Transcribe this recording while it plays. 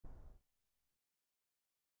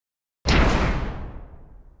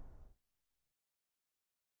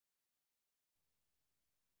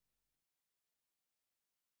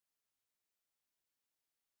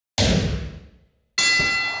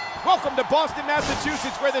Welcome to Boston,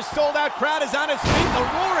 Massachusetts, where the sold-out crowd is on its feet. The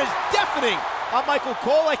roar is deafening. I'm Michael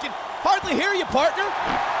Cole. I can hardly hear you, partner.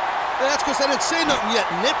 That's because I didn't say nothing yet,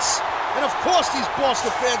 Nitz. And of course these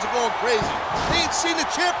Boston fans are going crazy. They ain't seen the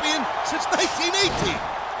champion since 1918.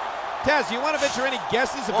 Taz, you want to venture any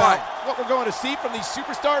guesses about what we're going to see from these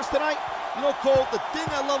superstars tonight? You know, Cole, the thing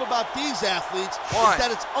I love about these athletes is that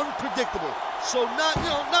it's unpredictable. So not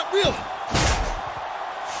really.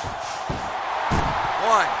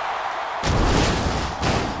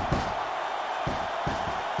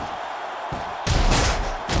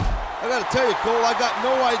 I gotta tell you, Cole, I got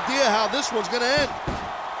no idea how this one's gonna end.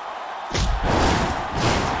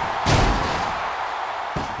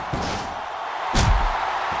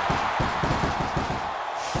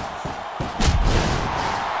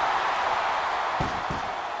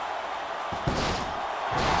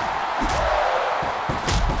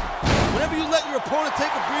 Whenever you let your opponent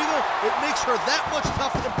take a breather, it makes her that much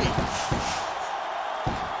tougher to beat.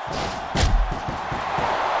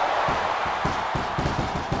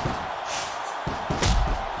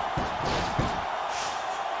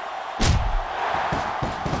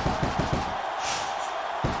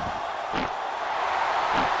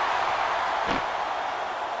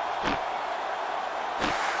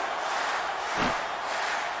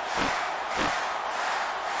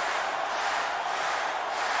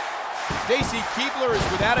 Stacy Keibler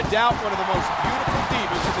is without a doubt one of the most beautiful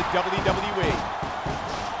divas in the WWE.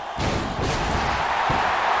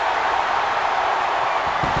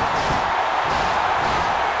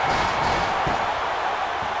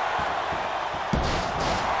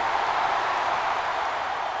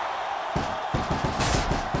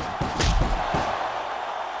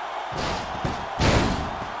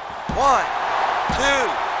 One, two.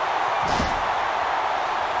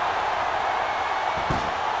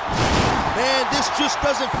 Man, this just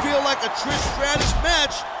doesn't feel like a Trish Stratus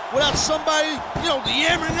match without somebody,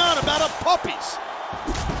 yammering on about her puppies.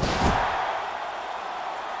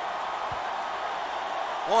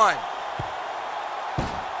 One.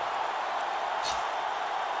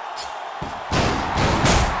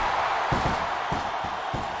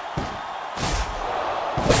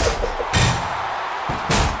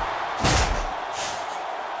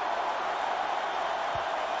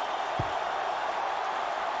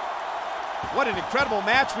 What an incredible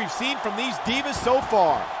match we've seen from these divas so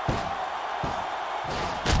far.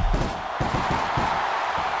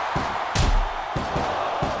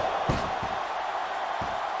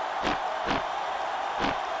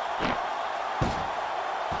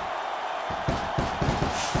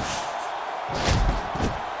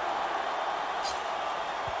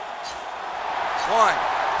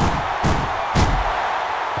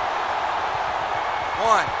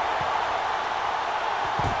 One.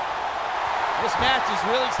 This match is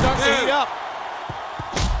really starting to heat up.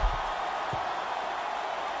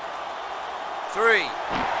 3,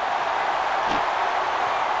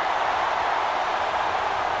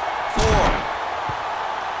 4,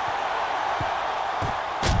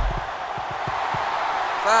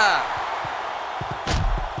 5,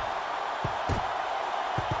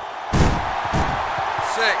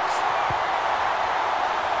 6.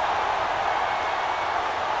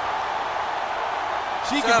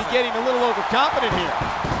 She could be getting a little overconfident here.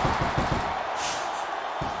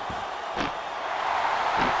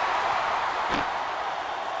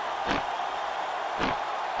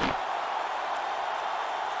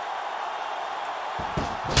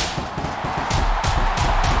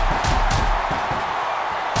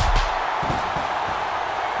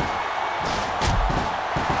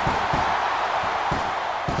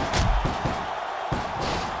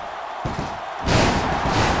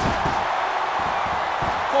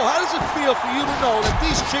 How does it feel for you to know that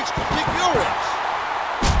these chicks can kick your ass?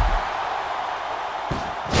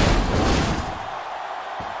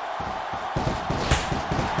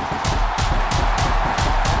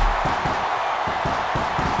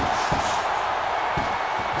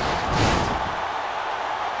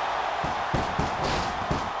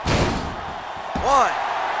 One,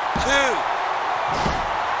 two.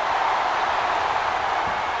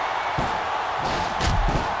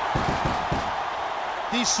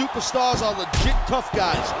 These superstars are legit tough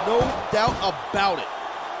guys, no doubt about it.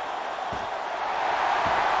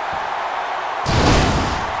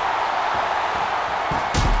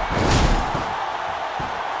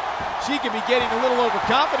 She could be getting a little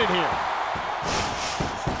overconfident here.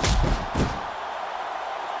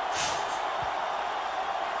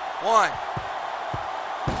 One.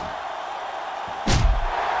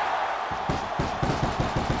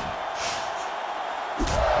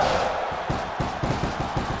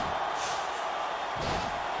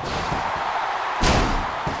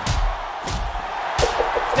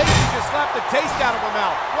 slapped the taste out of her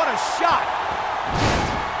mouth. What a shot.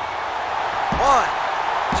 1,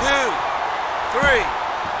 2, 3.